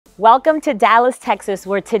Welcome to Dallas, Texas,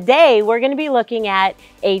 where today we're going to be looking at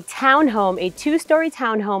a townhome, a two-story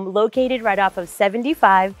townhome located right off of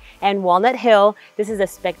 75 and Walnut Hill. This is a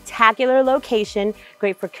spectacular location,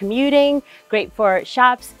 great for commuting, great for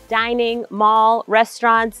shops, dining, mall,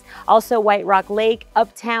 restaurants, also White Rock Lake,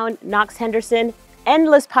 Uptown, Knox Henderson.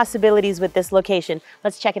 Endless possibilities with this location.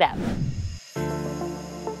 Let's check it out.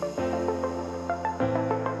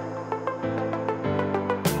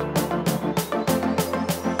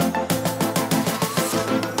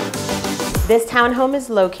 This townhome is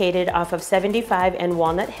located off of 75 and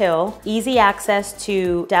Walnut Hill. Easy access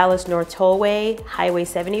to Dallas North Tollway, Highway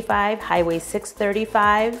 75, Highway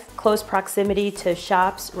 635. Close proximity to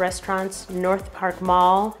shops, restaurants, North Park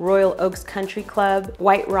Mall, Royal Oaks Country Club,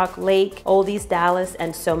 White Rock Lake, Oldies Dallas,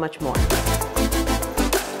 and so much more.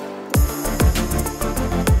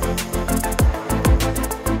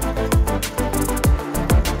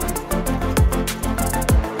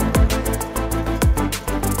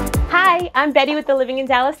 I'm Betty with the Living in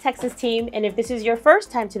Dallas, Texas team, and if this is your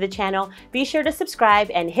first time to the channel, be sure to subscribe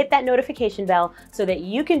and hit that notification bell so that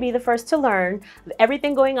you can be the first to learn of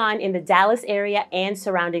everything going on in the Dallas area and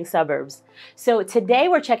surrounding suburbs. So today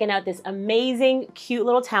we're checking out this amazing, cute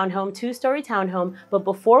little townhome, two-story townhome, but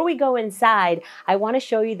before we go inside, I want to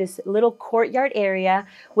show you this little courtyard area,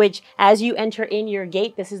 which as you enter in your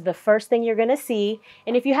gate, this is the first thing you're going to see.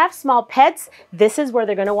 And if you have small pets, this is where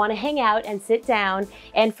they're going to want to hang out and sit down,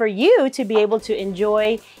 and for you to be able to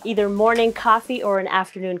enjoy either morning coffee or an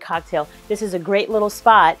afternoon cocktail. This is a great little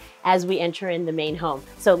spot as we enter in the main home.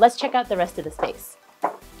 So let's check out the rest of the space.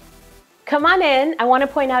 Come on in. I want to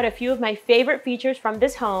point out a few of my favorite features from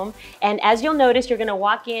this home. And as you'll notice, you're going to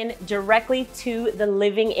walk in directly to the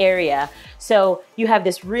living area. So you have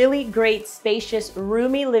this really great, spacious,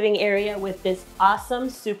 roomy living area with this awesome,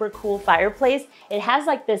 super cool fireplace. It has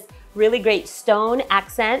like this really great stone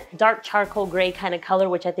accent, dark charcoal gray kind of color,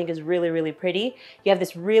 which I think is really, really pretty. You have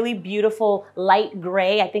this really beautiful light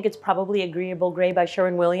gray. I think it's probably Agreeable Gray by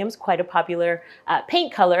Sherwin-Williams, quite a popular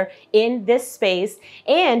paint color in this space.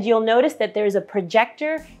 And you'll notice that there's a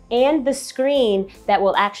projector and the screen that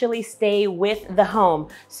will actually stay with the home.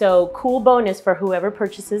 So cool bonus for whoever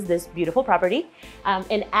purchases this beautiful property.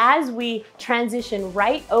 And as we transition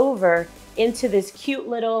right over into this cute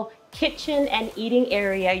little kitchen and eating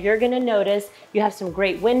area, you're gonna notice you have some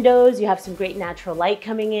great windows, you have some great natural light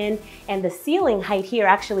coming in, and the ceiling height here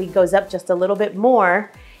actually goes up just a little bit more.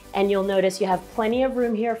 And you'll notice you have plenty of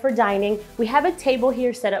room here for dining. We have a table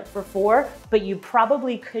here set up for 4, but you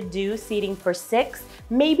probably could do seating for 6,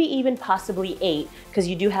 maybe even possibly 8, because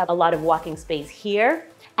you do have a lot of walking space here.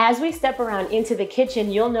 As we step around into the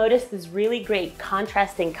kitchen, you'll notice this really great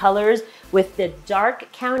contrasting colors with the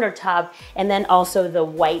dark countertop and then also the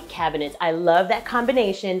white cabinets. I love that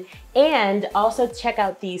combination. And also check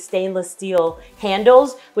out the stainless steel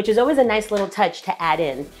handles, which is always a nice little touch to add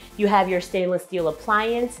in. You have your stainless steel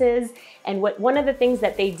appliances. And one of the things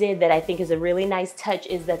that they did that I think is a really nice touch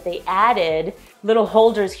is that they added little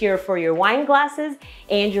holders here for your wine glasses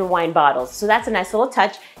and your wine bottles. So that's a nice little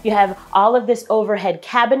touch. You have all of this overhead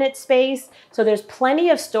cabinet space. So there's plenty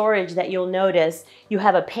of storage that you'll notice. You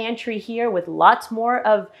have a pantry here with lots more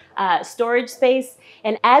of storage space.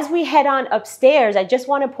 And as we head on upstairs, I just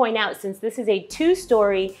want to point out, since this is a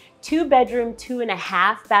 2-story, 2-bedroom,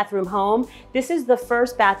 2.5 bathroom home. This is the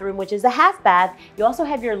first bathroom, which is a half bath. You also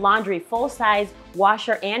have your laundry, full-size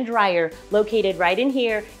washer and dryer located right in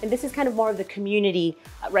here. And this is kind of more of the community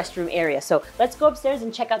restroom area. So let's go upstairs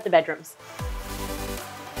and check out the bedrooms.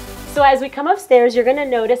 So as we come upstairs, you're gonna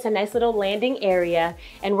notice a nice little landing area.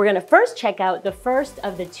 And we're gonna first check out the first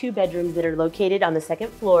of the 2 bedrooms that are located on the 2nd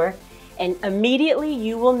floor. And immediately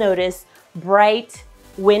you will notice bright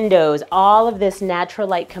windows. All of this natural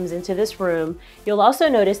light comes into this room. You'll also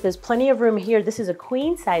notice there's plenty of room here. This is a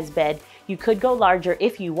queen size bed. You could go larger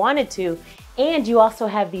if you wanted to. And you also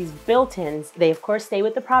have these built-ins. They of course stay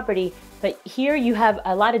with the property, but here you have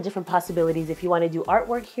a lot of different possibilities. If you want to do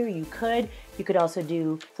artwork here, you could. You could also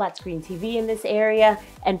do flat screen TV in this area,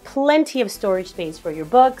 and plenty of storage space for your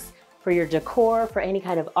books, for your decor, for any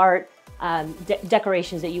kind of art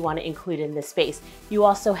decorations that you want to include in this space. You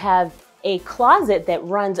also have a closet that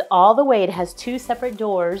runs all the way. It has 2 separate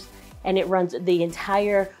doors and it runs the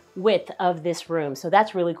entire width of this room. So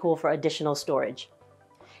that's really cool for additional storage.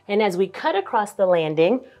 And as we cut across the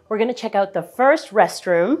landing, we're going to check out the first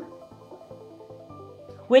restroom,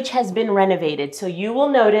 which has been renovated. So you will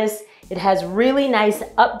notice it has really nice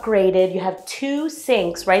upgraded. You have 2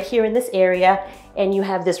 sinks right here in this area, and you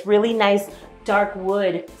have this really nice dark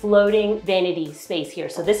wood floating vanity space here.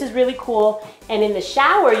 So this is really cool. And in the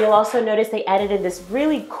shower, you'll also notice they added in this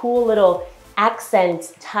really cool little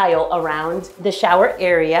accent tile around the shower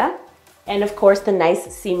area. And of course, the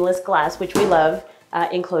nice seamless glass, which we love,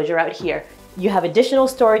 enclosure out here. You have additional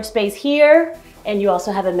storage space here, and you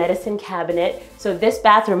also have a medicine cabinet. So this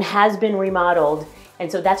bathroom has been remodeled.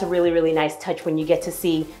 And so that's a really, really nice touch when you get to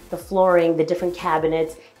see the flooring, the different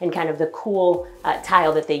cabinets, and kind of the cool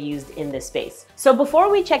tile that they used in this space. So before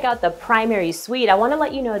we check out the primary suite, I want to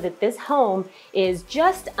let you know that this home is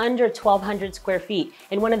just under 1,200 square feet.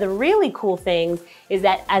 And one of the really cool things is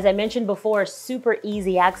that, as I mentioned before, super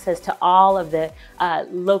easy access to all of the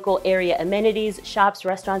local area amenities, shops,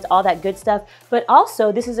 restaurants, all that good stuff. But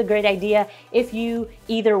also, this is a great idea if you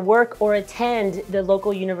either work or attend the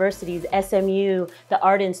local universities, SMU, the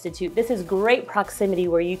Art Institute. This is great proximity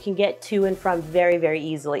where you can get to and from very, very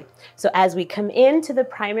easily. So as we come into the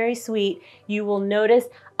primary suite, you will notice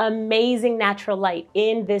amazing natural light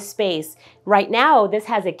in this space. Right now, this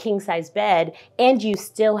has a king-size bed, and you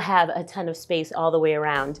still have a ton of space all the way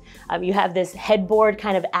around. You have this headboard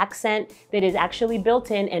kind of accent that is actually built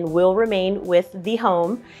in and will remain with the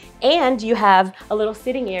home. And you have a little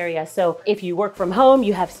sitting area. So if you work from home,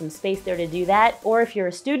 you have some space there to do that. Or if you're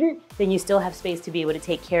a student, then you still have space to be able to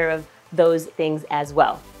take care of those things as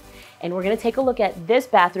well. And we're gonna take a look at this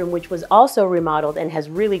bathroom, which was also remodeled and has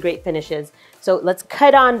really great finishes. So let's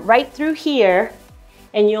cut on right through here,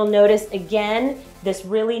 and you'll notice again, this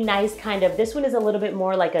really nice kind of, this one is a little bit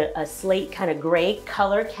more like a slate kind of gray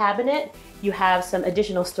color cabinet. You have some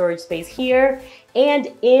additional storage space here. And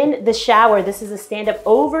in the shower, this is a stand-up,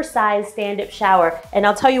 oversized stand-up shower. And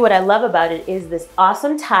I'll tell you what I love about it is this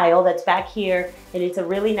awesome tile that's back here, and it's a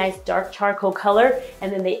really nice dark charcoal color.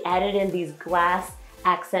 And then they added in these glass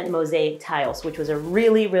accent mosaic tiles, which was a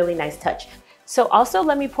really, really nice touch. So also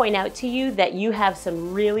let me point out to you that you have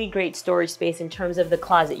some really great storage space in terms of the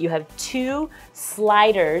closet. You have two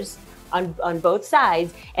sliders on both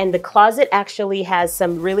sides, and the closet actually has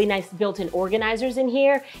some really nice built-in organizers in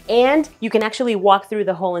here, and you can actually walk through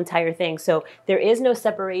the whole entire thing. So there is no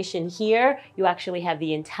separation here. You actually have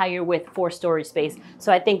the entire width for storage space.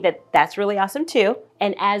 So I think that that's really awesome too.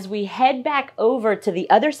 And as we head back over to the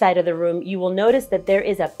other side of the room, you will notice that there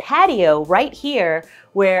is a patio right here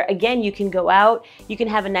where, again, you can go out, you can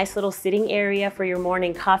have a nice little sitting area for your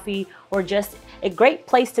morning coffee, or just a great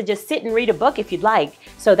place to just sit and read a book if you'd like.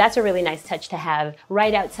 So that's a really nice touch to have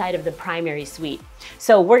right outside of the primary suite.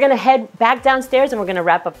 So we're gonna head back downstairs and we're gonna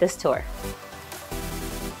wrap up this tour.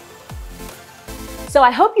 So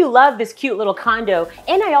I hope you love this cute little condo.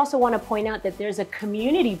 And I also want to point out that there's a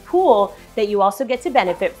community pool that you also get to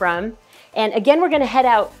benefit from. And again, we're going to head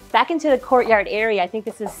out back into the courtyard area. I think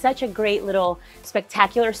this is such a great little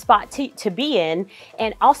spectacular spot to be in.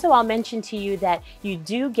 And also I'll mention to you that you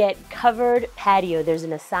do get covered patio. There's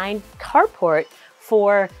an assigned carport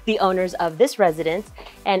for the owners of this residence.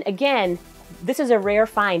 And again, this is a rare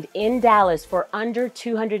find in Dallas for under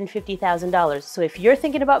 $250,000. So if you're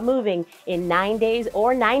thinking about moving in 9 days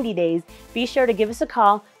or 90 days, be sure to give us a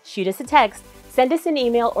call, shoot us a text, send us an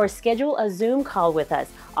email, or schedule a Zoom call with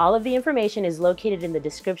us. All of the information is located in the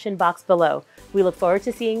description box below. We look forward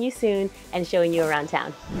to seeing you soon and showing you around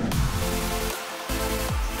town.